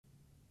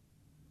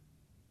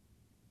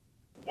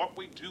What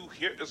we do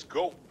here is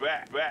go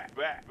back.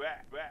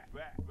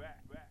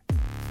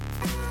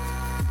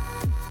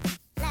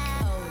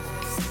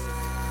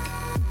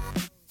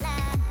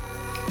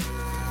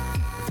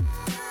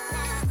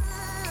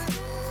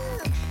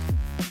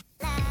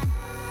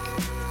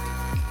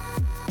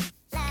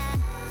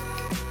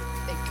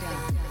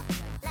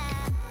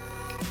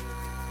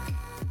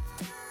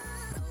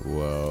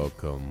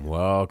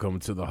 Welcome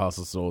to the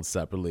Hustle Sold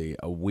Separately,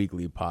 a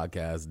weekly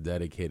podcast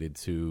dedicated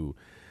to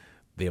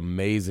the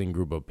amazing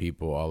group of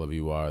people all of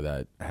you are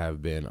that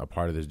have been a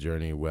part of this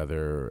journey,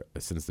 whether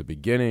since the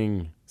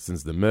beginning,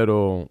 since the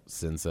middle,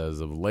 since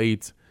as of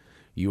late.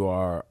 You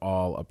are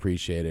all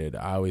appreciated.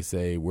 I always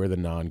say we're the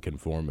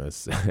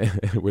nonconformists.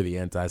 We're the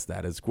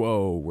anti-status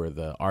quo. We're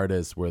the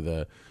artists. We're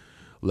the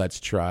let's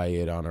try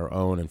it on our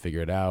own and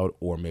figure it out.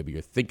 Or maybe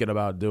you're thinking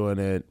about doing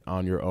it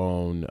on your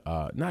own.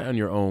 Not on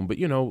your own, but,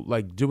 you know,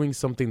 like doing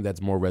something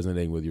that's more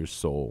resonating with your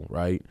soul,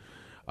 right?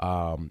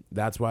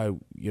 That's why,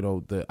 you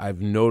know,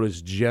 I've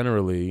noticed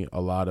generally a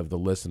lot of the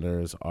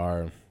listeners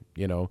are,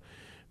 you know,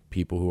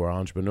 people who are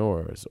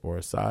entrepreneurs or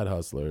side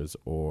hustlers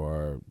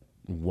or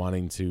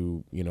wanting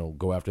to, you know,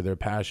 go after their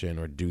passion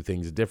or do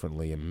things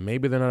differently. And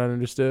maybe they're not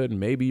understood.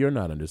 Maybe you're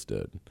not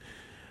understood.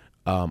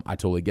 I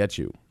totally get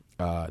you.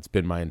 It's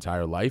been my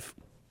entire life.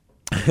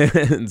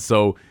 And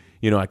so,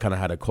 you know, I kind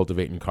of had to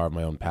cultivate and carve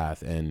my own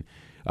path. And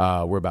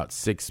we're about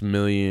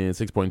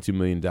 6.2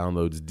 million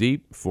downloads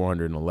deep,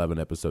 411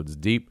 episodes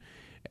deep.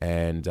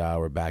 And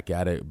we're back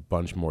at it. A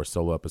bunch more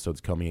solo episodes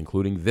coming,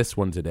 including this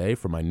one today.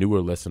 For my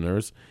newer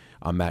listeners,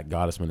 I'm Matt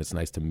Gottesman. It's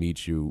nice to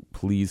meet you.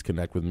 Please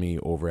connect with me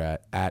over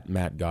at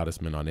Matt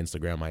Gottesman on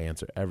Instagram. I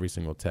answer every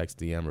single text,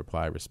 DM,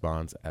 reply,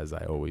 response, as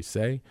I always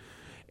say.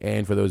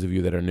 And for those of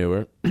you that are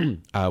newer,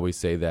 I always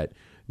say that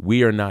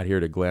we are not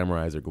here to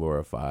glamorize or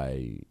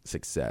glorify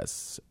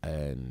success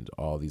and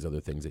all these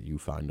other things that you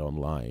find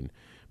online,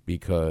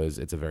 because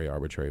it's a very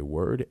arbitrary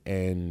word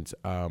and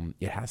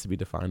it has to be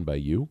defined by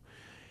you.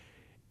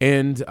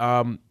 And,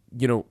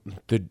 you know,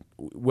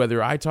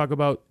 whether I talk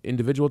about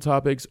individual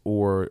topics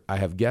or I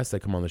have guests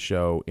that come on the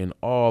show in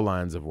all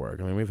lines of work.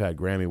 I mean, we've had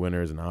Grammy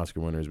winners and Oscar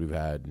winners. We've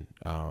had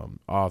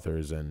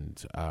authors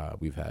and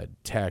we've had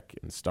tech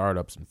and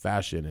startups and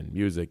fashion and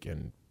music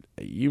and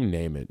you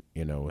name it,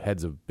 you know,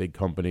 heads of big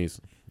companies.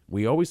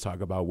 We always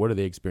talk about what are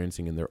they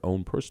experiencing in their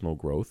own personal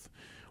growth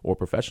or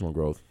professional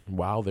growth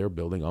while they're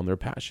building on their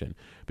passion,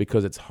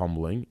 because it's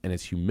humbling and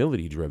it's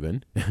humility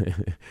driven,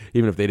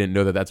 even if they didn't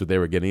know that that's what they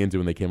were getting into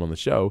when they came on the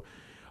show.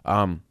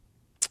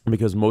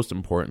 Because most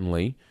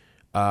importantly,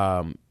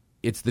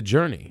 it's the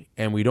journey,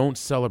 and we don't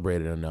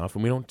celebrate it enough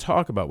and we don't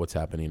talk about what's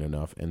happening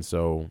enough. And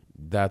so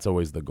that's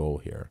always the goal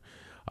here.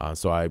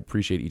 So I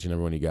appreciate each and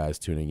every one of you guys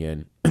tuning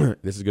in.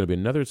 This is going to be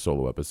another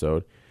solo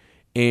episode.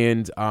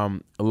 And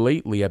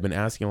lately, I've been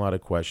asking a lot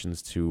of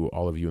questions to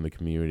all of you in the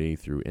community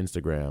through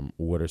Instagram.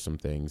 What are some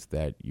things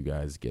that you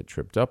guys get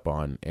tripped up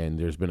on? And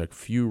there's been a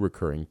few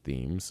recurring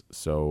themes.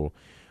 So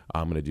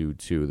I'm going to do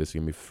two. This is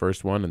going to be the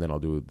first one, and then I'll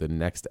do the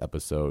next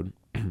episode.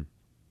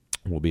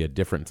 Will be a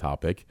different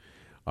topic,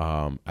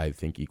 I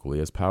think equally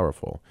as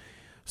powerful.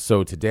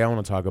 So today I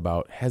want to talk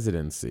about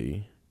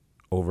hesitancy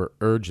over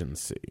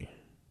urgency.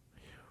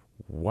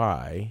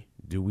 Why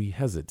do we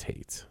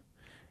hesitate?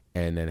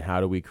 And then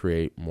how do we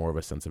create more of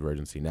a sense of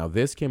urgency? Now,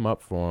 this came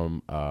up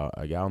from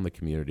a gal in the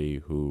community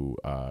who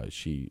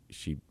she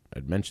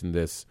had mentioned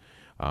this,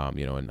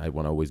 you know, and I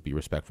want to always be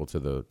respectful to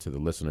the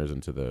listeners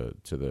and to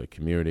the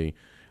community.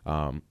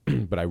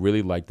 But I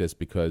really like this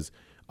because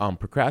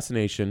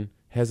procrastination,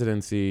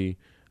 hesitancy,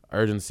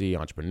 urgency,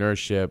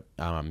 entrepreneurship,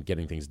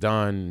 getting things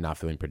done, not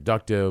feeling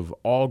productive,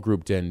 all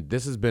grouped in.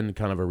 This has been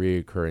kind of a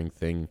reoccurring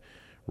thing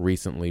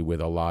recently with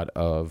a lot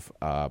of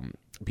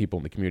people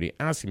in the community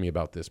asking me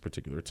about this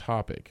particular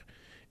topic.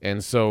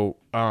 And so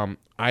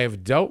I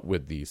have dealt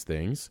with these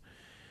things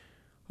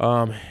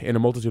in a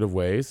multitude of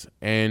ways.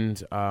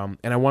 And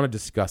I want to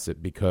discuss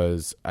it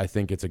because I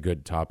think it's a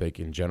good topic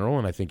in general.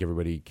 And I think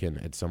everybody can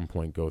at some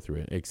point go through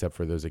it, except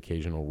for those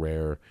occasional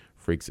rare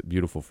freaks,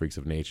 beautiful freaks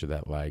of nature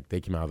that like they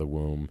came out of the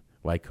womb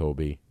like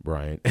Kobe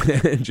Bryant.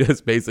 And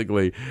just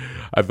basically,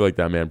 I feel like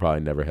that man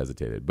probably never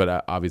hesitated.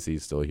 But obviously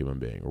he's still a human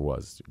being, or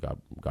was.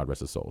 God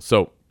rest his soul.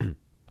 So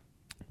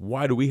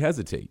why do we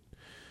hesitate?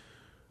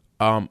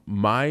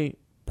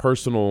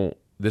 This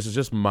is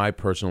just my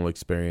personal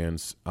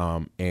experience,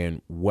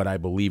 and what I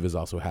believe is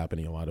also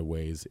happening in a lot of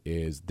ways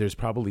is there's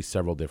probably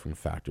several different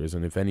factors.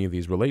 And if any of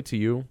these relate to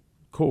you,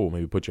 cool.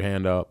 Maybe put your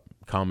hand up,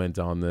 comment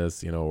on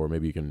this, you know, or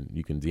maybe you can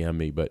DM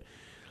me. But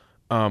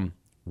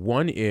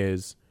one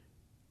is,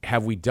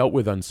 have we dealt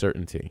with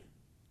uncertainty?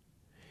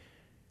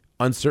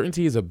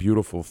 Uncertainty is a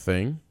beautiful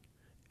thing.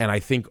 And I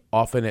think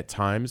often at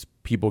times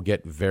people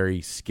get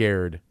very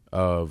scared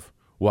of,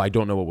 well, I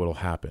don't know what will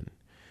happen.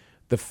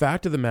 The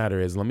fact of the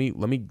matter is, let me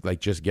like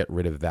just get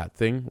rid of that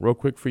thing real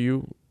quick for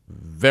you,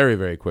 very,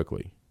 very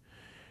quickly.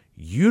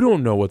 You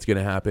don't know what's going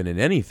to happen in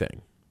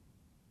anything.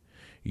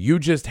 You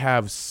just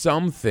have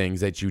some things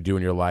that you do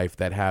in your life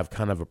that have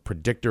kind of a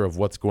predictor of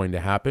what's going to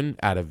happen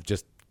out of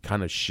just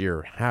kind of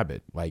sheer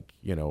habit. Like,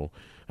 I know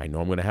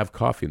I'm going to have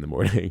coffee in the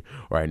morning,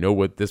 or I know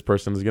what this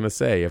person is going to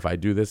say if I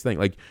do this thing.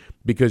 Like,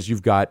 because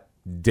you've got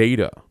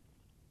data,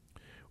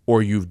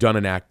 or you've done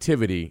an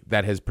activity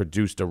that has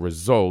produced a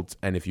result.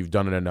 And if you've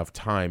done it enough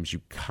times,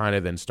 you kind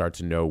of then start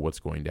to know what's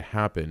going to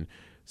happen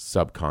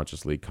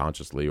subconsciously,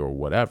 consciously, or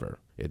whatever.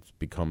 It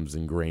becomes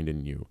ingrained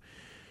in you.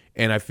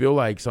 And I feel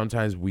like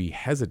sometimes we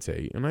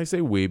hesitate, and I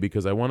say we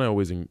because I want to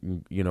always,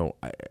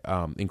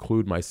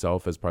 include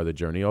myself as part of the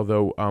journey.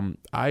 Although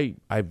I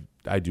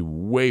do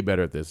way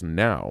better at this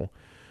now.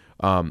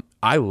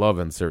 I love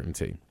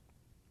uncertainty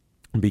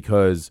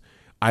because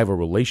I have a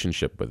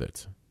relationship with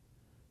it.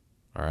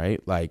 All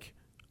right, like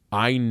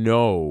I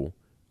know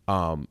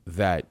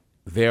that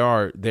there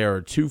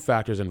are two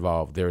factors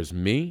involved. There's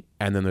me,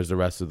 and then there's the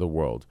rest of the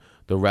world.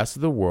 The rest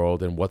of the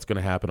world and what's going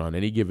to happen on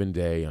any given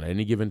day, on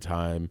any given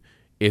time,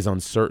 is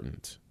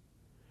uncertain.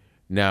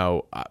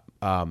 Now,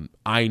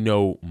 I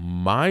know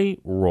my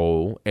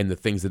role and the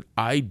things that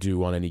I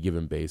do on any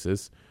given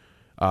basis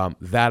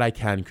that I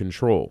can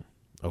control.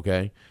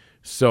 Okay,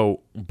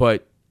 so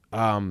but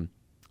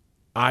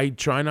I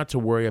try not to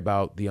worry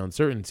about the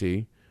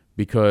uncertainty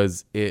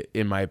because,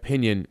 in my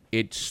opinion,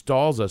 it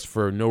stalls us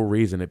for no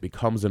reason. It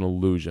becomes an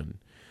illusion.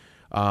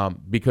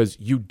 Because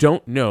you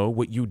don't know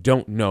what you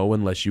don't know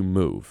unless you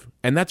move.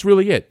 And that's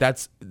really it.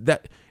 That's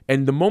that.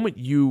 And the moment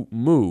you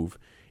move,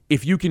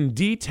 if you can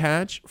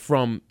detach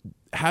from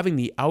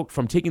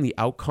from taking the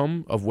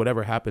outcome of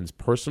whatever happens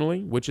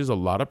personally, which is a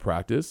lot of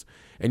practice,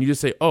 and you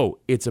just say, oh,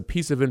 it's a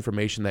piece of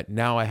information that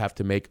now I have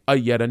to make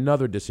yet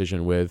another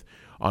decision with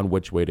on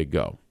which way to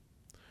go.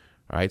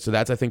 All right. So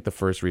that's, I think, the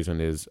first reason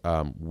is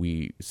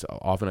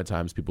often at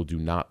times people do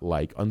not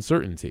like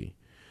uncertainty.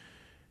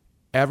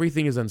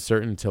 Everything is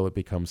uncertain until it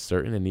becomes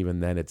certain, and even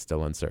then it's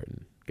still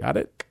uncertain. Got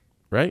it?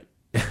 Right?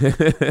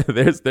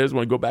 There's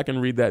one. Go back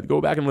and read that.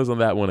 Go back and listen to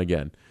that one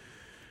again.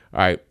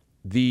 All right.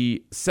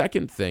 The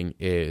second thing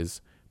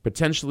is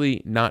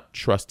potentially not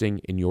trusting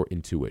in your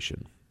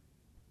intuition.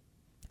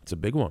 It's a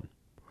big one.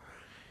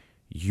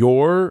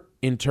 Your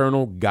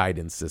internal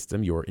guidance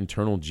system, your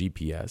internal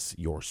GPS,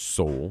 your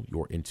soul,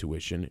 your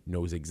intuition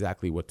knows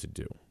exactly what to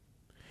do.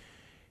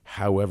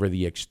 However,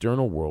 the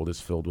external world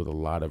is filled with a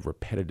lot of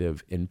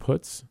repetitive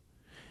inputs.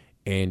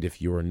 And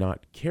if you're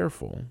not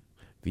careful,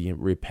 the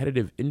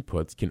repetitive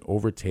inputs can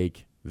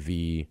overtake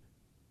the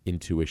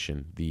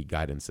intuition, the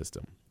guidance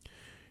system.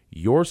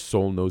 Your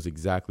soul knows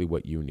exactly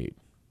what you need.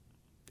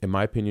 In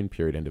my opinion,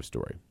 period, end of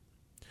story.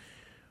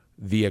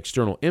 The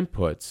external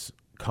inputs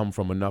come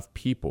from enough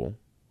people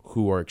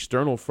who are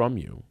external from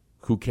you,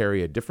 who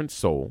carry a different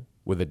soul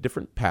with a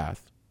different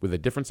path, with a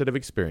different set of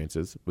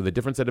experiences, with a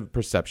different set of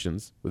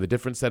perceptions, with a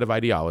different set of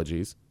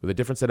ideologies, with a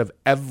different set of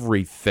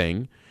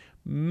everything,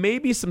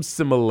 maybe some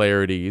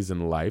similarities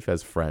in life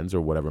as friends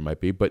or whatever it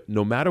might be, but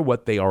no matter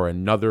what, they are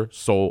another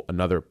soul,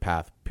 another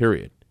path,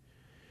 period.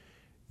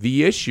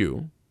 The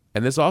issue,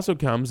 and this also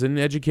comes in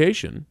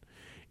education,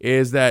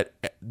 is that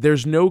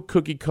there's no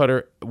cookie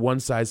cutter, one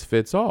size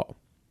fits all.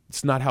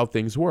 It's not how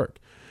things work.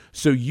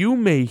 So you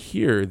may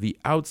hear the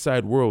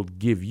outside world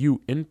give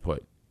you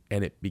input,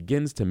 and it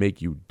begins to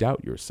make you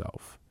doubt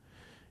yourself.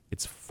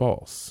 It's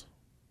false.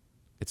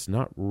 It's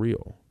not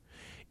real.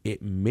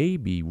 It may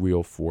be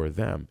real for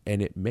them,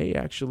 and it may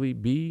actually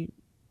be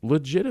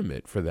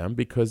legitimate for them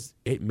because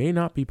it may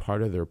not be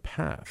part of their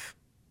path.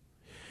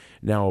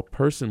 Now, a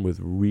person with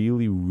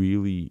really,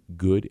 really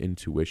good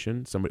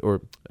intuition,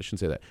 or I shouldn't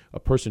say that, a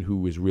person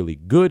who is really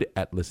good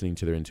at listening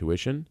to their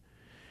intuition,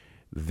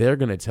 they're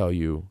going to tell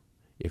you,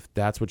 if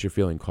that's what you're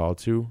feeling called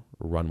to,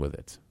 run with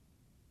it.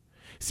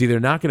 See, they're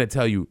not going to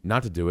tell you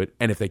not to do it.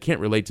 And if they can't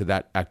relate to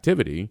that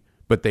activity,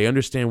 but they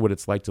understand what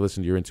it's like to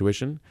listen to your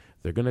intuition,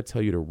 they're going to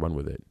tell you to run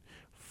with it.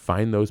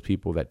 Find those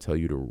people that tell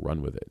you to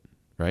run with it,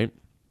 right?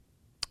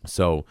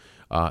 So,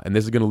 and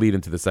this is going to lead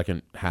into the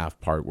second half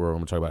part where I'm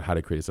going to talk about how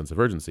to create a sense of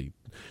urgency.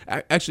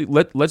 Actually,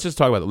 let's just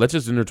talk about it. Let's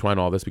just intertwine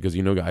all this because, I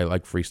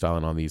like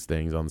freestyling on these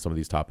things, on some of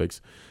these topics.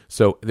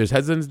 So there's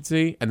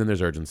hesitancy and then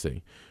there's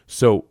urgency.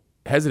 So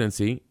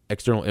hesitancy,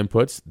 external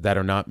inputs that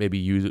are not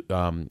maybe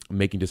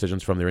making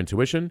decisions from their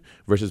intuition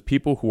versus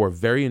people who are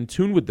very in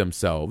tune with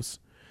themselves.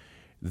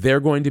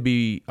 They're going to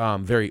be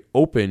very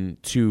open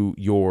to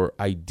your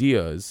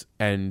ideas,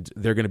 and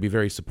they're going to be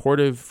very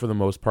supportive for the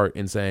most part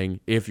in saying,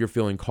 if you're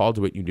feeling called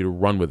to it, you need to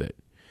run with it.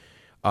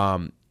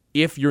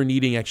 If you're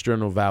needing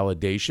external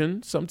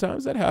validation,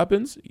 sometimes that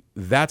happens.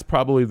 That's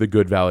probably the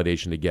good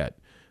validation to get.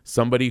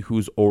 Somebody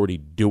who's already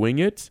doing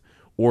it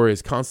or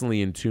is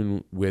constantly in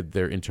tune with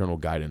their internal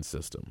guidance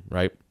system,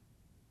 right?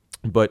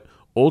 But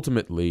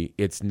ultimately,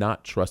 it's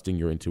not trusting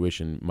your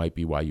intuition might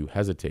be why you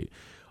hesitate.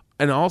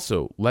 And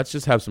also, let's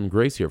just have some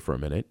grace here for a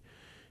minute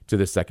to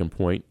the second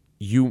point.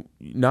 You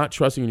not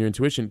trusting in your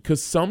intuition,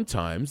 because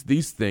sometimes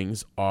these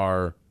things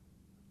are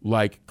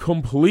like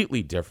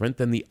completely different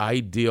than the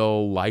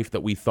ideal life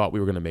that we thought we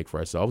were going to make for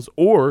ourselves,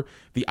 or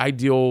the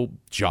ideal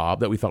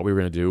job that we thought we were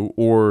going to do,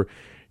 or,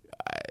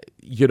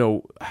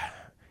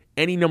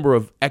 any number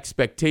of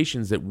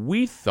expectations that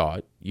we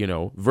thought,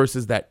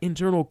 versus that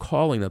internal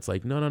calling that's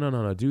like,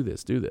 no, do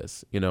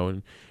this,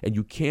 and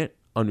you can't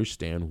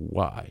understand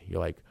why. You're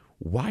like,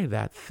 why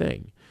that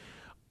thing?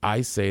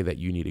 I say that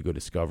you need to go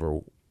discover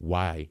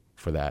why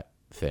for that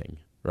thing,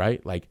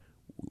 right? Like,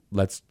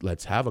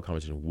 let's have a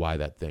conversation. Why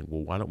that thing?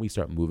 Well, why don't we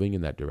start moving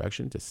in that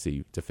direction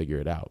to figure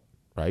it out,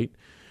 right?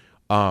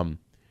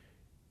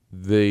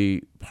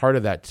 The part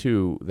of that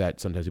too, that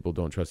sometimes people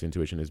don't trust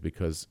intuition, is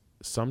because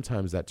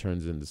sometimes that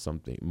turns into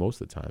something,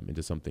 most of the time,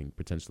 into something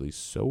potentially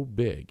so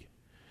big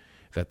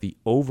that the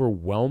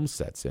overwhelm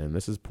sets in.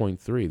 This is point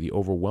 3. The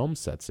overwhelm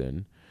sets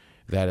in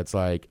that it's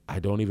like, I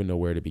don't even know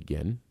where to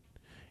begin.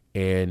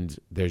 And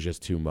there's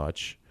just too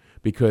much,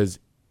 because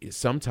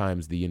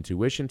sometimes the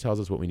intuition tells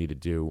us what we need to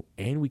do.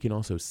 And we can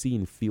also see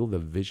and feel the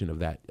vision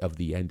of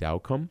the end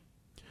outcome.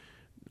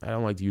 I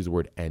don't like to use the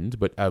word end,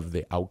 but of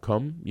the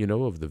outcome,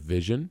 of the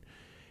vision.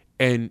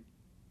 And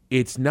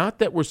it's not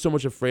that we're so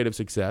much afraid of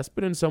success,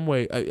 but in some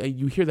way,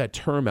 you hear that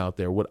term out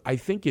there. What I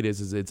think it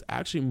is it's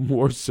actually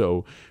more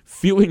so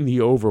feeling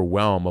the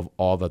overwhelm of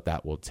all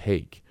that will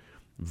take,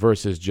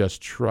 versus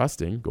just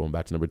trusting, going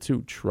back to number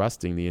 2,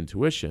 trusting the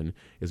intuition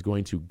is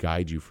going to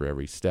guide you for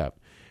every step.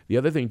 The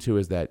other thing too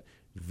is that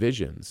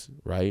visions,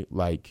 right?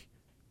 Like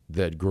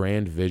the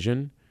grand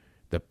vision,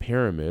 the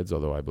pyramids,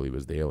 although I believe it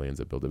was the aliens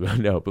that built it,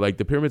 no, but like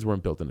the pyramids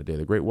weren't built in a day.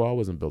 The Great Wall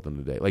wasn't built in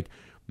a day. Like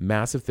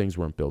massive things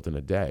weren't built in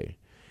a day.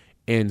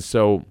 And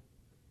so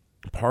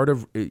part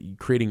of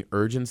creating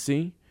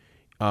urgency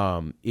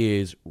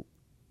is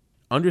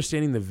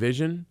understanding the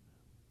vision,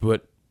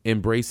 but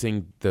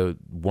embracing the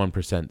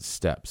 1%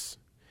 steps.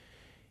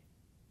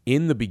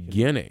 In the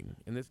beginning,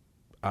 and this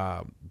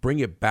bring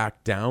it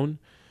back down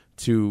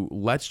to,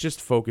 let's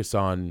just focus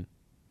on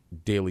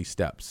daily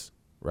steps,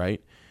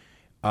 right?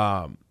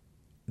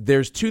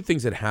 There's 2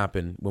 things that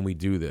happen when we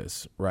do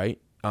this, right?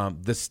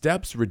 The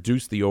steps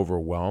reduce the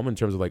overwhelm in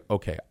terms of like,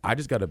 okay, I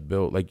just got to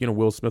build, like,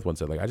 Will Smith once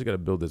said, like, I just got to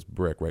build this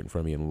brick right in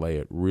front of me and lay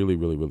it really,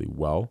 really, really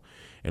well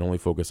and only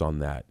focus on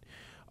that.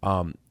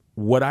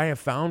 What I have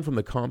found from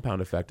the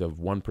compound effect of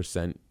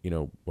 1%,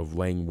 of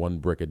laying 1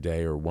 brick a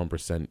day or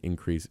 1%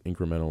 increase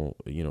incremental,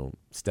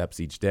 steps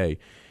each day,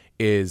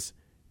 is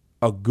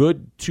a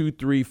good 2,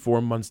 3,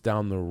 4 months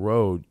down the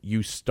road,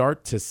 you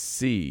start to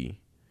see,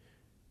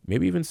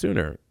 maybe even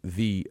sooner,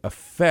 the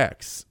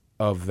effects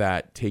of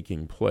that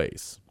taking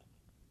place,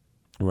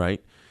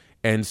 right?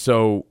 And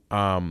so,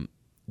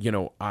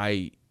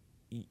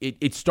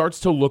 it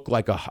starts to look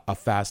like a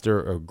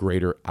faster or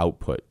greater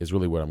output is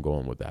really what I'm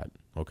going with that,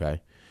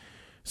 okay?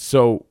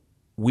 So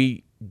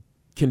we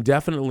can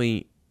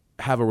definitely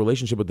have a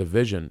relationship with the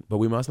vision, but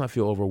we must not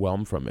feel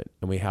overwhelmed from it.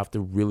 And we have to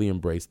really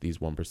embrace these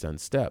 1%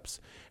 steps.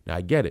 Now,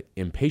 I get it.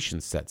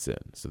 Impatience sets in.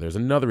 So there's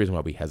another reason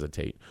why we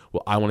hesitate.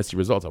 Well, I want to see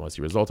results. I want to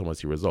see results. I want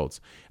to see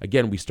results.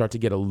 Again, we start to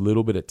get a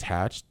little bit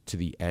attached to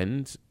the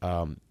end,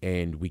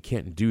 and we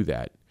can't do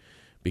that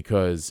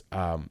because,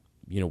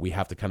 we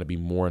have to kind of be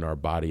more in our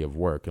body of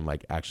work and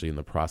like actually in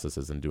the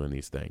processes and doing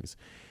these things.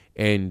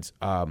 And,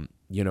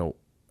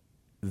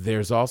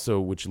 there's also,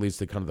 which leads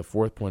to kind of the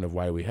 4th point of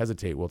why we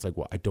hesitate. Well, it's like,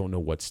 I don't know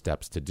what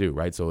steps to do,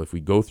 right? So if we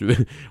go through,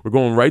 we're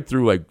going right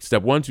through like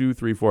step 1, 2,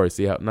 3, 4. I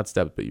see how, not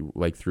steps, but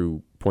like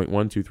through point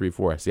 1, 2, 3,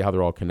 4. I see how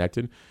they're all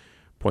connected.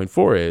 Point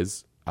 4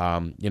 is, I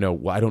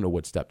don't know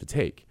what step to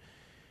take.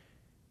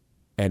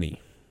 Any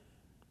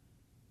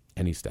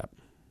step.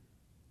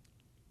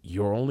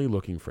 You're only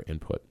looking for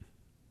input.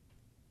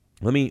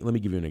 Let me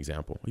give you an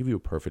example. I'll give you a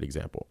perfect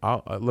example.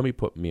 Let me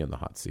put me in the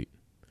hot seat.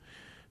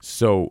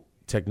 So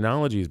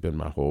technology has been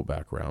my whole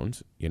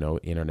background,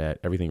 internet,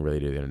 everything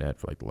related to the internet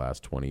for like the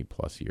last 20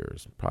 plus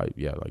years,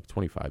 probably, like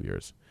 25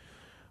 years.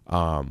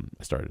 I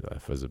started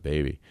as a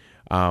baby.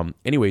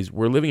 Anyways,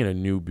 we're living in a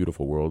new,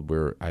 beautiful world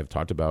where I've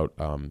talked about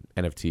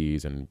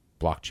NFTs and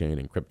blockchain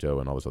and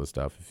crypto and all this other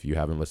stuff. If you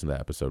haven't listened to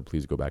that episode,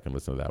 please go back and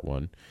listen to that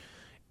one.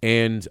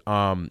 And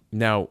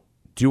now,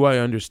 do I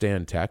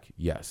understand tech?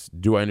 Yes.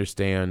 Do I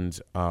understand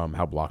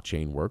how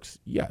blockchain works?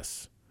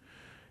 Yes.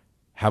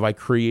 Have I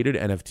created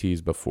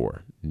NFTs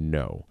before?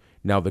 No.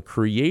 Now, the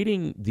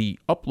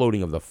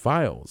uploading of the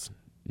files,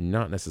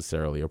 not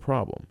necessarily a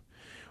problem.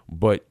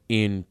 But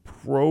in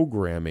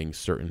programming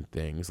certain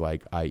things,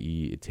 like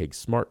i.e. it takes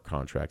smart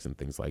contracts and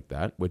things like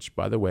that, which,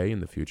 by the way, in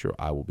the future,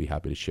 I will be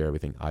happy to share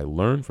everything I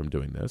learned from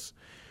doing this.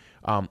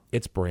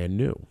 It's brand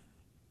new,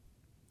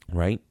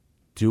 right?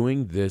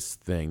 Doing this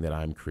thing that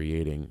I'm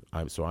creating,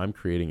 I'm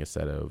creating a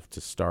set of, to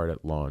start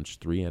at launch,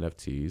 3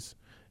 NFTs,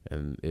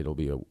 and it'll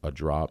be a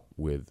drop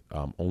with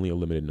only a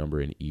limited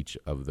number in each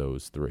of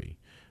those 3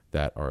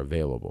 that are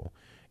available.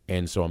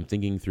 And so I'm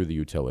thinking through the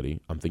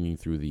utility. I'm thinking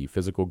through the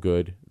physical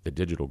good, the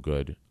digital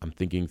good. I'm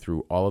thinking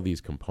through all of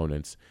these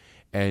components.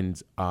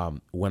 And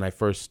when I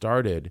first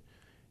started,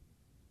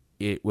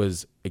 it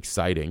was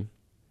exciting.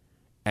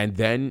 And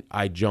then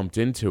I jumped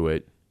into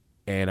it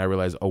and I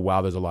realized, oh,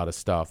 wow, there's a lot of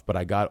stuff. But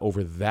I got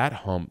over that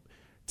hump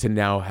to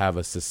now have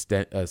a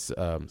sustainable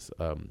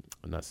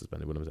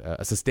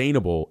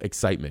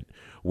excitement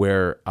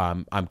where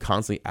I'm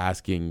constantly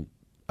asking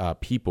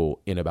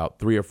people in about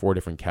 3 or 4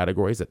 different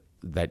categories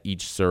that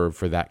each serve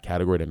for that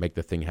category to make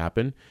the thing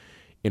happen,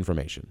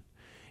 information.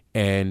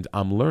 And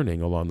I'm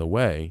learning along the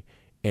way,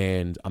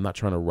 and I'm not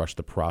trying to rush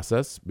the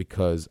process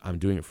because I'm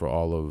doing it for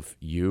all of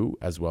you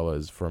as well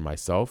as for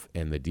myself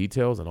and the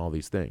details and all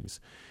these things.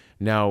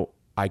 Now,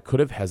 I could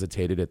have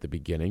hesitated at the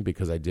beginning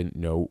because I didn't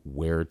know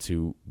where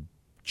to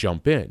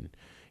jump in.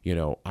 You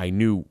know, I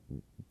knew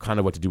kind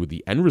of what to do with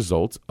the end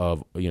result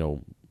of, you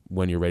know,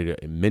 when you're ready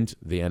to mint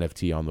the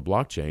NFT on the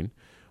blockchain,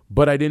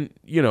 but I didn't,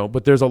 you know,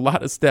 but there's a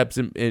lot of steps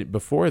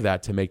before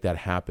that to make that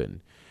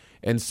happen.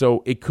 And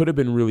so it could have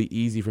been really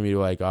easy for me to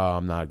like, oh,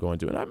 I'm not going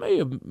to. And I may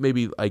have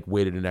maybe like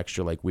waited an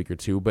extra like week or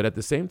two, but at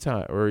the same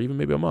time, or even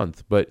maybe a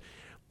month. But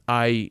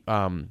I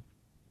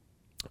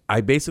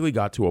basically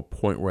got to a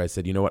point where I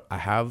said, you know what, I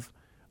have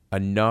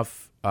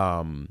enough.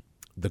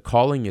 The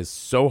calling is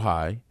so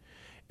high,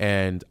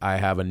 and I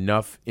have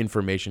enough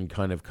information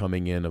kind of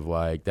coming in of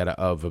like that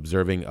of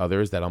observing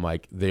others that I'm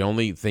like, the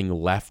only thing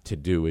left to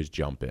do is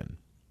jump in.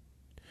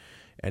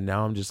 And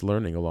now I'm just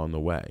learning along the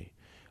way.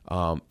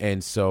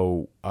 And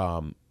so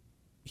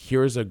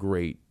here's a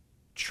great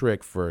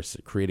trick for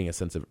creating a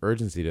sense of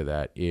urgency to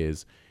that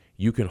is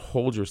you can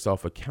hold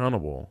yourself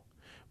accountable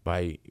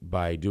by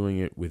doing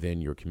it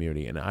within your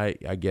community. And I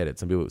get it.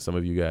 Some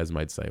of you guys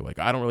might say like,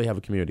 I don't really have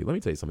a community. Let me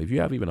tell you something. If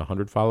you have even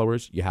 100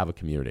 followers, you have a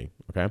community.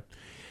 Okay.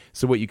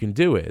 So what you can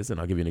do is,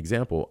 and I'll give you an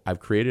example. I've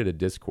created a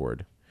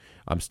Discord.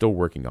 I'm still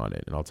working on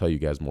it, and I'll tell you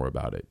guys more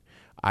about it.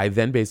 I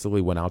then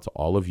basically went out to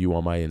all of you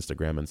on my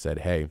Instagram and said,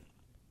 hey,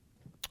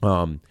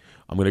 I'm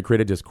going to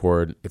create a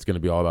Discord. It's going to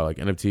be all about like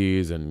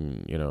NFTs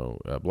and, you know,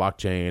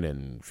 blockchain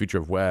and future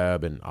of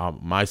web and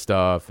my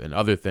stuff and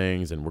other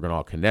things. And we're going to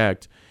all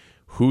connect.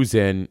 Who's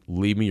in?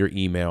 Leave me your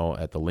email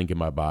at the link in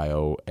my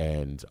bio,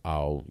 and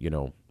I'll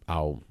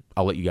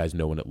let you guys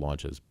know when it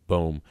launches.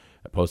 Boom.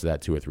 I posted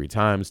that 2 or 3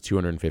 times.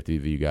 250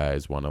 of you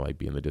guys want to like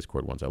be in the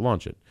Discord once I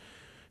launch it.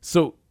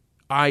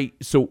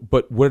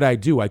 But what did I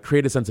do? I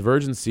create a sense of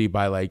urgency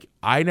by like,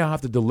 I now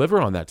have to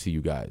deliver on that to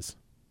you guys.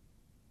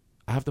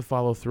 I have to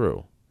follow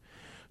through.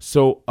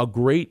 So a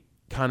great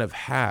kind of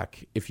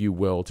hack, if you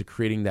will, to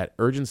creating that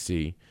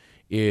urgency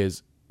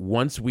is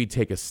once we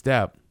take a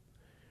step,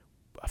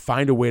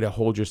 find a way to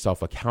hold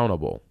yourself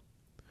accountable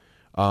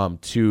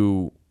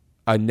to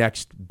a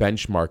next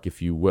benchmark,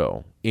 if you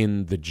will,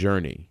 in the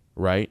journey,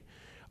 right?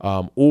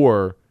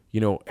 Or,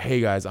 you know,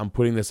 hey guys, I'm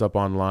putting this up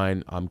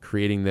online. I'm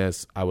creating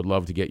this. I would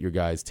love to get your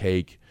guys'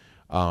 take.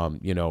 I'll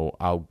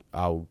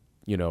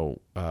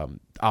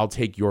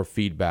take your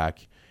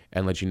feedback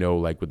and let you know,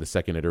 like with the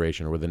second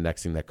iteration or with the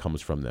next thing that comes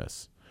from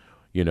this,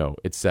 you know,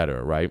 et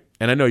cetera, right?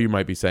 And I know you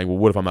might be saying, well,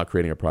 what if I'm not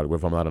creating a product? What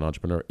if I'm not an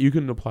entrepreneur? You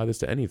can apply this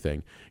to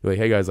anything. You're like,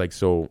 hey guys, like,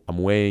 so I'm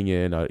weighing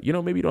in, maybe you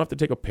don't have to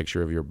take a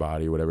picture of your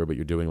body or whatever, but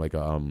you're doing like,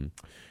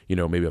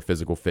 maybe a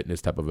physical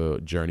fitness type of a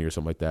journey or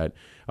something like that.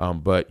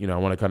 But, I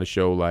want to kind of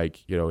show like,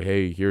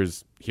 hey,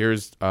 here's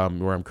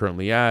where I'm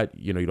currently at.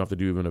 You don't have to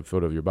do even a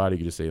photo of your body. You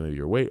can just say maybe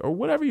your weight or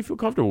whatever you feel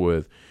comfortable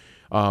with.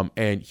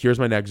 And here's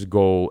my next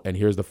goal, and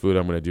here's the food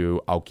I'm going to do.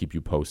 I'll keep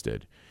you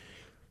posted.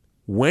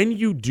 When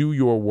you do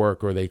your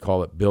work, or they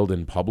call it build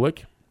in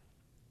public,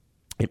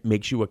 it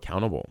makes you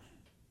accountable.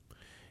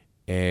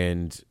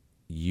 And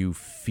you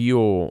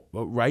feel,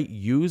 right,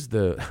 use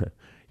the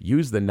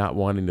not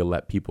wanting to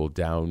let people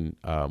down,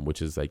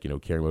 which is like,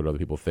 caring what other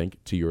people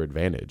think, to your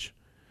advantage.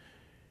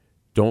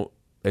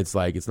 It's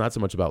not so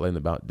much about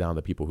letting down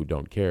the people who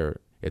don't care.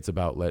 It's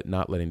about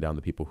not letting down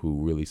the people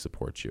who really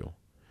support you.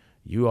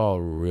 You all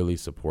really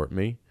support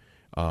me.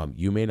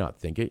 You may not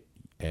think it.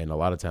 And a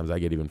lot of times I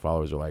get even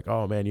followers who are like,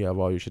 oh man, you have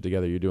all your shit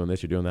together. You're doing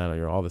this, you're doing that, and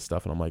you're all this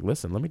stuff. And I'm like,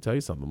 listen, let me tell you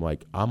something. I'm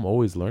like, I'm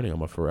always learning.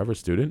 I'm a forever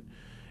student.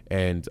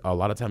 And a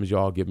lot of times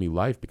y'all give me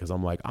life because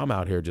I'm like, I'm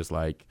out here just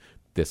like,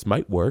 this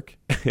might work.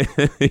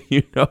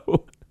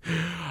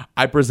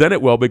 I present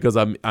it well because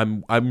I'm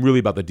really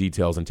about the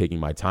details and taking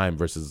my time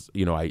versus,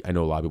 I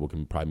know a lot of people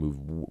can probably move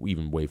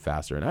even way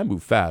faster, and I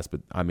move fast,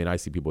 but I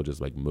see people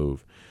just like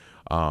move.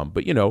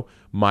 But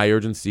my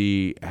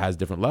urgency has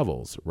different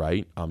levels,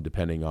 right?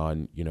 Depending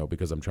on,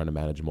 because I'm trying to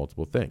manage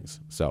multiple things.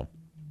 So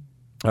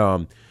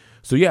you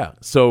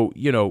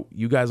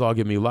guys all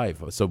give me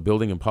life. So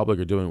building in public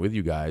or doing it with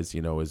you guys,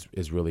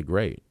 is really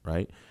great,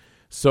 right?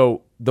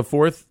 So the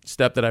fourth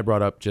step that I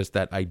brought up, just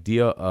that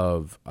idea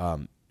of,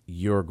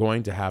 you're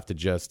going to have to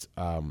just,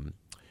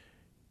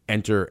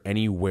 enter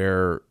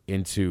anywhere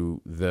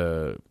into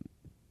the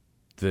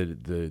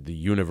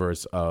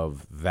universe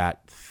of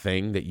that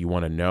thing that you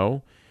want to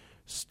know.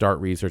 Start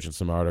researching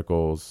some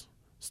articles,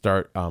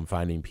 start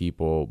finding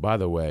people. By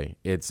the way,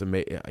 it's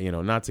amazing,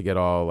 not to get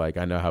all like,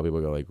 I know how people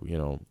go like,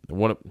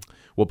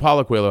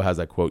 Paulo Coelho has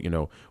that quote,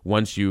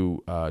 once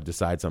you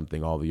decide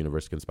something, all the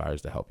universe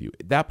conspires to help you.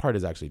 That part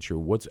is actually true.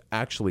 What's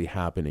actually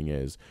happening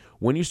is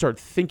when you start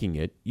thinking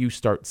it, you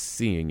start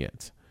seeing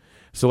it.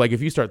 So like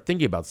if you start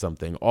thinking about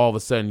something, all of a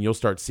sudden you'll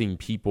start seeing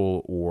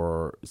people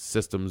or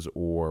systems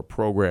or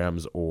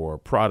programs or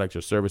products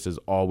or services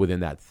all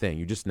within that thing.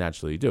 You just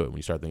naturally do it. When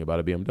you start thinking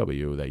about a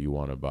BMW that you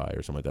want to buy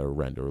or something like that, or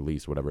rent or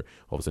lease, whatever,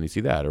 all of a sudden you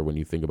see that. Or when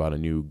you think about a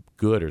new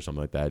good or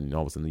something like that, and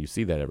all of a sudden you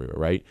see that everywhere,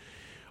 right?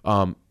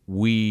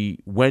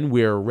 When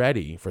we're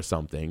ready for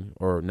something,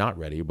 or not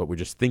ready, but we're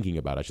just thinking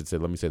about it, I should say,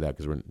 let me say that,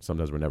 because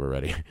sometimes we're never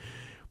ready.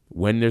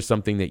 When there's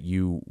something that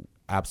you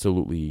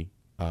absolutely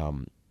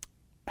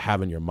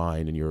have in your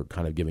mind and you're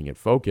kind of giving it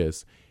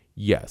focus,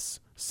 yes,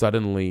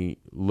 suddenly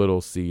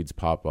little seeds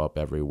pop up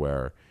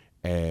everywhere,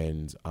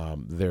 and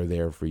they're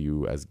there for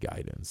you as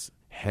guidance.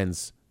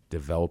 Hence,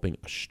 developing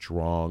a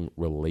strong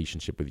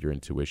relationship with your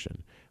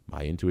intuition.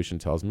 My intuition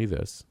tells me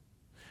this.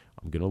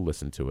 I'm going to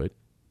listen to it.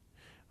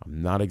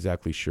 I'm not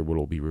exactly sure what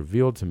will be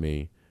revealed to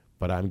me,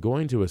 but I'm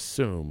going to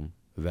assume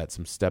that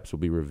some steps will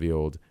be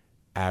revealed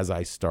as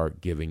I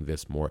start giving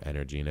this more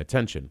energy and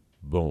attention.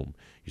 Boom.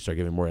 You start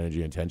giving more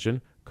energy and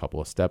attention, a couple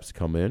of steps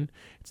come in.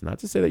 It's not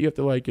to say that you have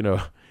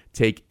to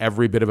take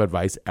every bit of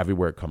advice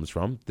everywhere it comes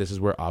from. This is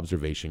where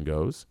observation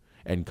goes,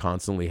 and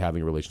constantly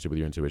having a relationship with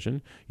your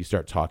intuition. You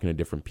start talking to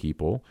different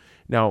people.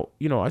 Now,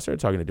 I started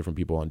talking to different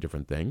people on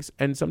different things,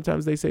 and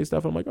sometimes they say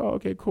stuff, and I'm like, oh,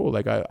 okay, cool.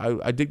 Like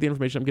I dig the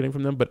information I'm getting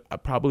from them, but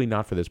probably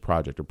not for this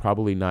project, or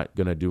probably not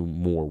going to do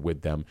more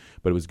with them,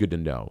 but it was good to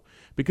know.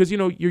 Because,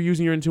 you're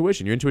using your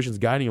intuition. Your intuition's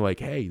guiding you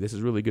like, hey, this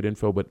is really good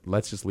info, but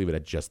let's just leave it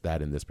at just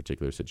that in this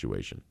particular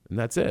situation. And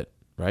that's it,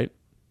 right?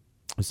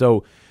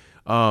 So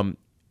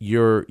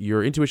your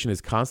intuition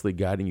is constantly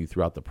guiding you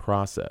throughout the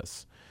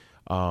process.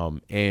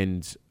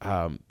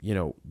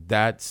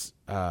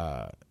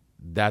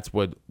 That's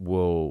what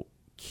will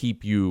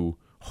keep you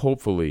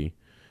hopefully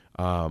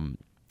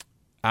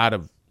out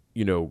of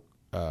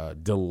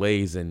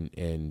delays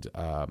and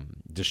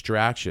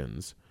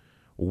distractions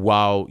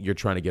while you're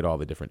trying to get all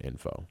the different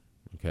info.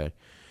 Okay.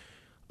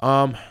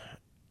 And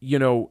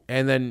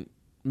then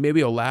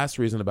maybe a last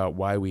reason about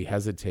why we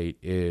hesitate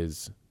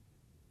is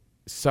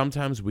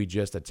sometimes we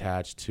just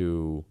attach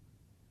to,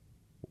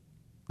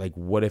 like,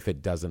 what if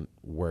it doesn't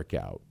work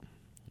out,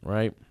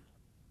 right?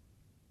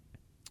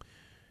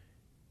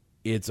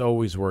 It's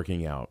always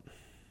working out.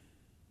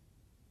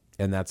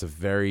 And that's a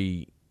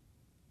very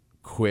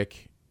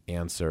quick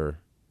answer,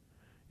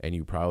 and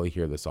you probably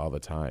hear this all the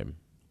time,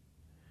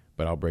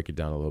 but I'll break it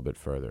down a little bit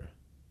further.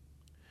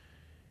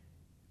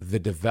 The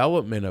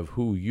development of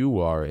who you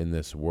are in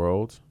this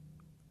world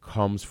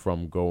comes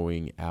from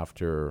going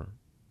after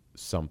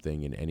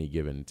something in any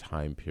given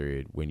time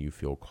period when you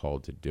feel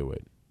called to do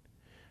it.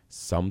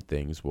 Some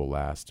things will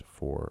last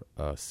for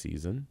a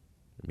season,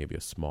 maybe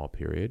a small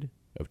period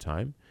of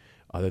time.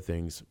 Other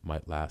things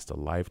might last a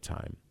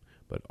lifetime,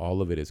 but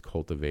all of it is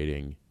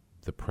cultivating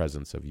the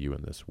presence of you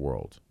in this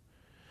world.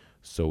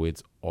 So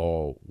it's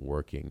all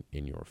working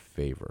in your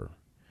favor.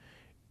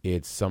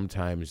 It's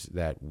sometimes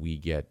that we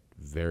get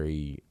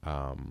very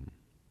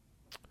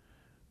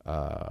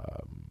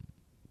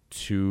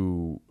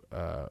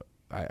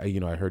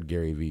I heard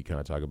Gary Vee kind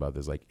of talk about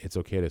this, like, it's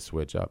okay to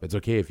switch up. It's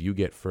okay if you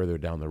get further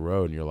down the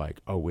road and you're like,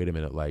 oh, wait a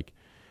minute, like,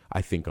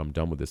 I think I'm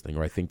done with this thing,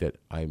 or I think that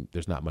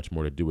there's not much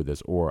more to do with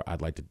this, or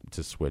I'd like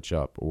to switch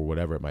up, or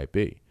whatever it might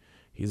be.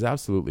 He's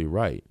absolutely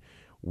right.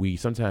 We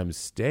sometimes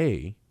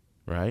stay,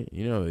 right?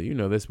 You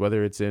know this,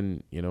 whether it's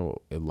in,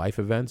 life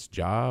events,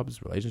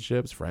 jobs,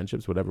 relationships,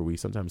 friendships, whatever, we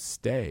sometimes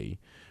stay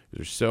because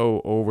we're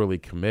so overly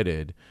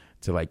committed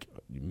to, like,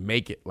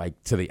 make it,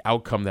 like, to the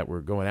outcome that we're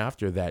going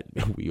after, that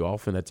we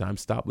often at times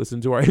stop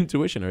listening to our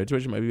intuition. Our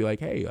intuition might be like,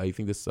 hey, I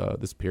think this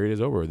period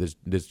is over, or this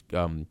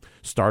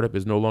startup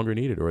is no longer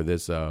needed, or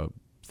this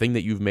thing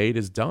that you've made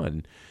is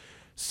done.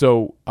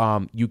 So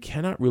you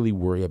cannot really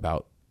worrying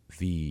about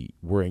the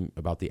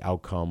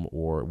outcome,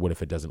 or what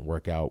if it doesn't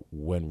work out,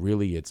 when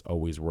really it's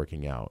always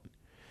working out.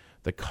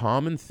 The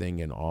common thing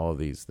in all of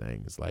these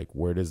things, like,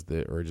 where does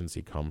the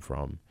urgency come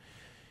from?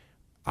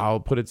 I'll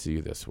put it to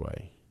you this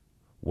way.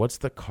 What's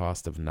the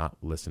cost of not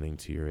listening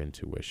to your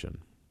intuition,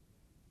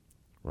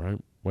 right?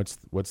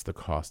 What's the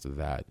cost of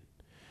that?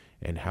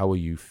 And how will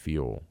you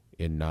feel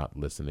in not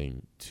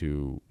listening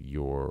to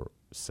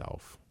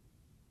yourself?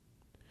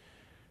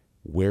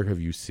 Where have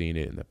you seen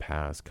it in the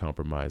past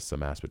compromise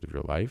some aspect of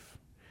your life?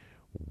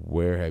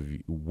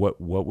 What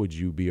would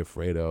you be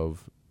afraid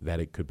of that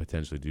it could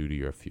potentially do to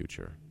your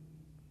future,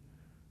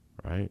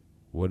 right?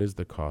 What is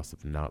the cost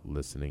of not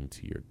listening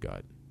to your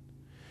gut?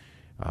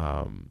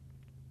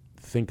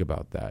 Think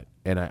about that.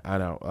 And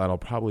I'll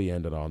probably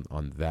end it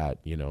on that,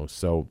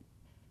 So,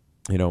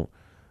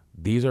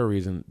 these are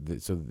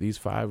reasons. So these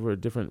 5 are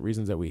different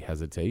reasons that we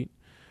hesitate.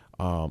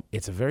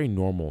 It's a very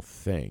normal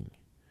thing,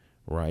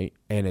 right?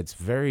 And it's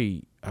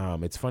very,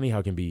 it's funny how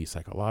it can be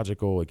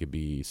psychological. It could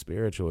be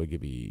spiritual. It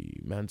could be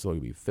mental. It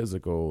could be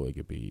physical. It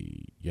could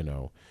be,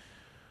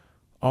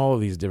 all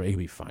of these different, it could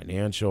be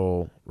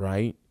financial,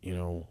 right?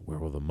 Where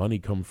will the money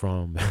come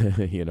from?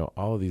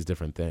 All of these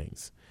different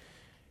things.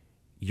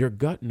 Your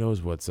gut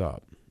knows what's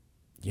up.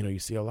 You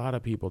see a lot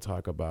of people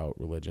talk about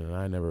religion, and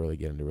I never really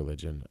get into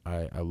religion.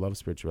 I love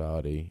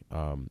spirituality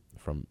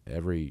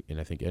and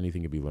I think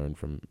anything can be learned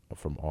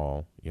from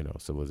all,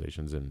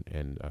 civilizations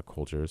and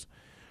cultures.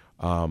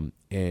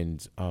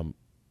 And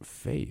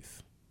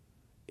faith,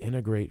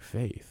 integrate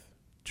faith,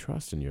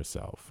 trust in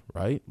yourself,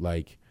 right?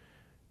 Like,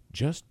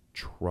 just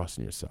trust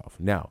in yourself.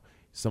 Now,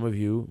 some of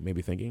you may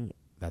be thinking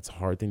that's a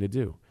hard thing to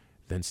do.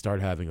 Then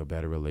start having a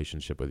better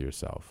relationship with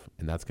yourself.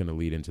 And that's going to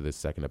lead into this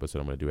second episode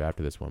I'm going to do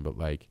after this one. But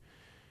like,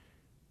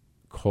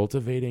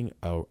 cultivating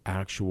an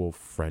actual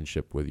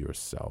friendship with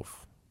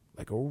yourself,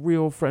 like a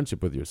real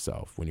friendship with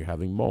yourself. When you're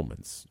having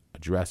moments,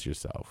 address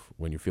yourself.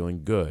 When you're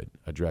feeling good,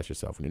 address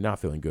yourself. When you're not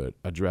feeling good,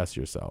 address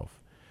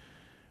yourself.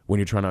 When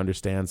you're trying to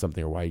understand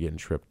something or why you're getting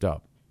tripped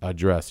up,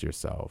 address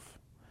yourself.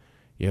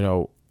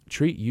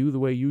 Treat you the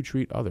way you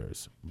treat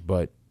others.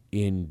 But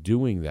in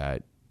doing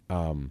that,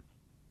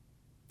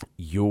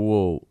 you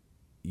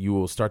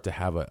will start to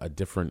have a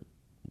different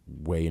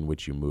way in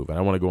which you move. And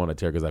I want to go on a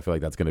tear because I feel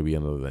like that's going to be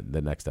in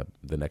the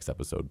next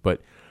episode.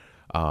 But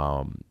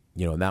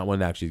and that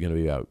one actually is going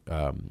to be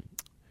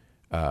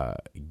about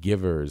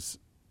givers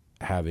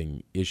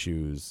having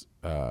issues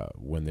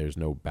when there's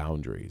no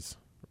boundaries,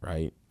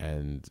 right?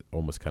 And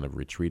almost kind of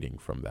retreating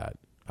from that,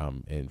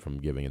 and from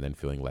giving and then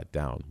feeling let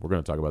down. We're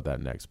going to talk about that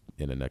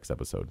in the next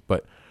episode.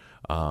 But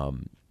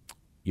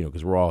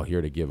because we're all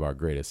here to give our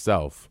greatest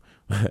self,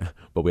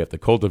 but we have to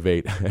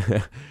cultivate,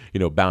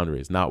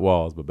 boundaries, not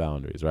walls, but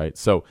boundaries, right?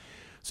 So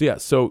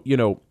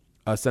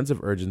a sense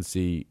of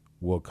urgency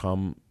will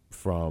come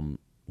from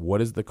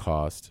what is the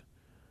cost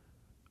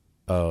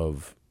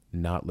of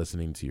not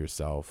listening to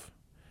yourself.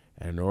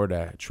 And in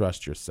order to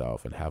trust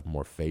yourself and have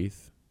more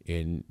faith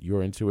in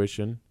your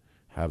intuition,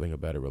 having a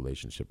better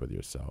relationship with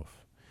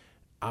yourself.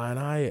 And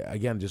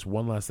again, just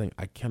one last thing,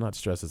 I cannot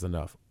stress this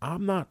enough.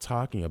 I'm not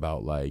talking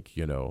about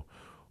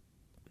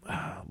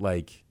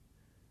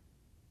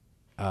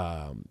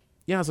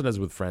sometimes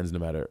with friends, no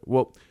matter,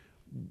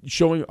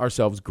 showing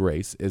ourselves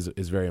grace is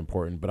very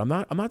important, but I'm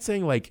not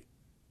saying like,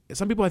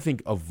 some people I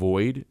think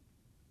avoid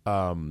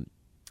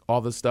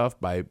all this stuff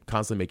by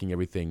constantly making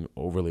everything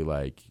overly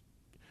like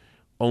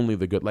only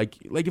the good. Like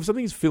if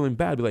something's feeling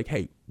bad, be like,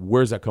 hey,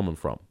 where's that coming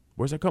from?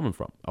 Where's that coming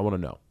from? I want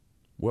to know.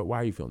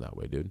 Why are you feeling that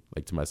way, dude?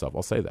 Like, to myself,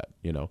 I'll say that,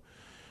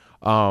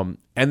 and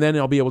then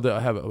I'll be able to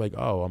have it like,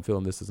 oh, I'm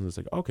feeling this and this.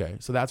 Like, okay,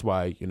 so that's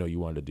why, you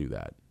wanted to do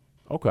that.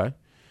 Okay.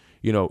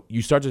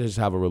 You start to just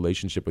have a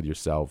relationship with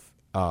yourself,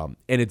 and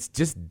it's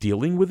just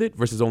dealing with it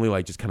versus only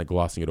like just kind of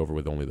glossing it over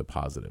with only the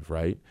positive,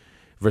 right?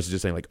 Versus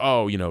just saying like,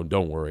 oh,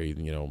 don't worry,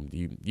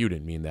 you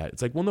didn't mean that.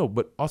 It's like, well, no,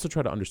 but also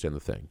try to understand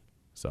the thing.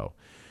 So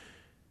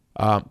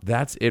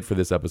that's it for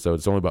this episode.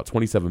 It's only about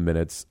 27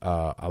 minutes.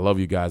 I love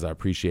you guys. I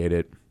appreciate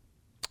it.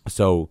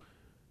 So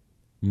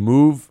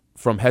move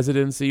from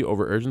hesitancy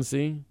over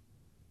urgency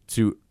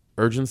to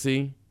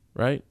urgency,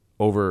 right?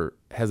 Over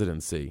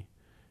hesitancy.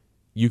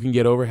 You can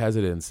get over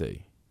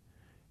hesitancy.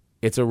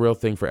 It's a real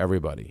thing for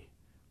everybody.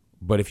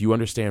 But if you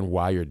understand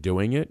why you're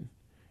doing it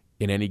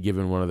in any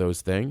given one of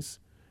those things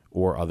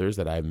or others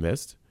that I've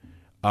missed,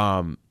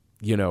 and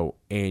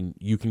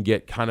you can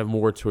get kind of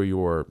more to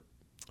your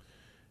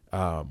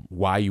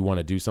why you want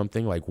to do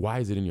something, like why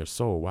is it in your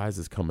soul? Why is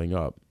this coming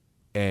up?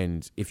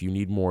 And if you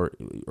need more,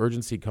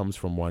 urgency comes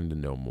from wanting to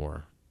know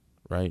more,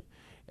 right?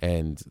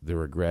 And the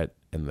regret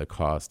and the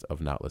cost of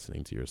not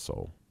listening to your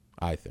soul,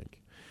 I think.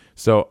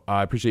 So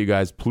I appreciate you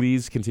guys.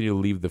 Please continue to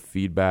leave the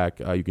feedback.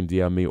 You can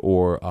DM me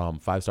or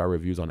 5-star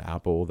reviews on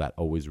Apple. That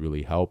always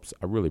really helps.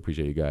 I really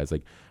appreciate you guys.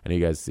 Like, I know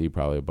you guys see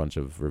probably a bunch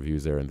of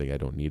reviews there and think I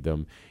don't need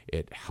them.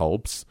 It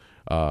helps.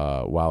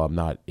 While I'm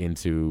not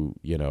into,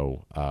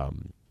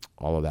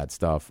 all of that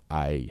stuff,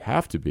 I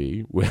have to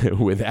be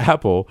with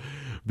Apple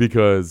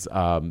because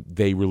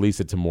they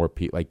release it to more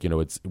people. Like,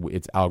 it's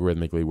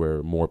algorithmically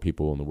where more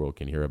people in the world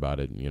can hear about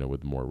it,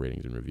 with more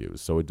ratings and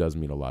reviews. So it does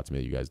mean a lot to me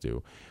that you guys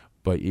do.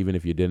 But even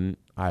if you didn't,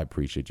 I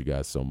appreciate you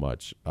guys so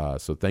much.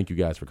 So thank you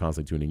guys for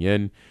constantly tuning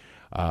in.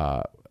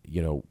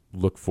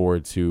 Look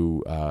forward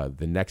to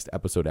the next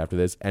episode after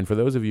this. And for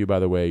those of you, by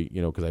the way,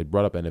 because I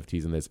brought up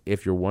NFTs in this,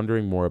 if you're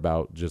wondering more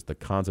about just the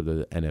concept of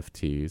the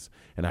NFTs,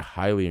 and I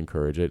highly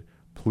encourage it,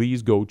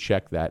 please go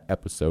check that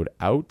episode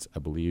out. I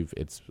believe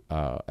it's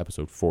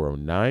episode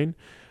 409.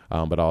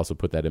 But I'll also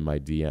put that in my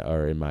DM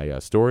or in my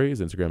stories,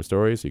 Instagram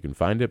stories, so you can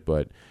find it.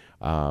 But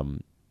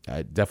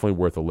definitely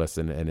worth a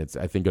listen, and it's,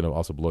 I think, going to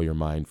also blow your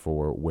mind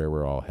for where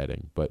we're all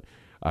heading. But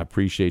I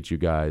appreciate you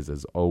guys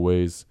as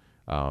always.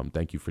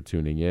 Thank you for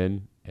tuning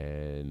in,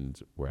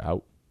 and we're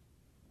out.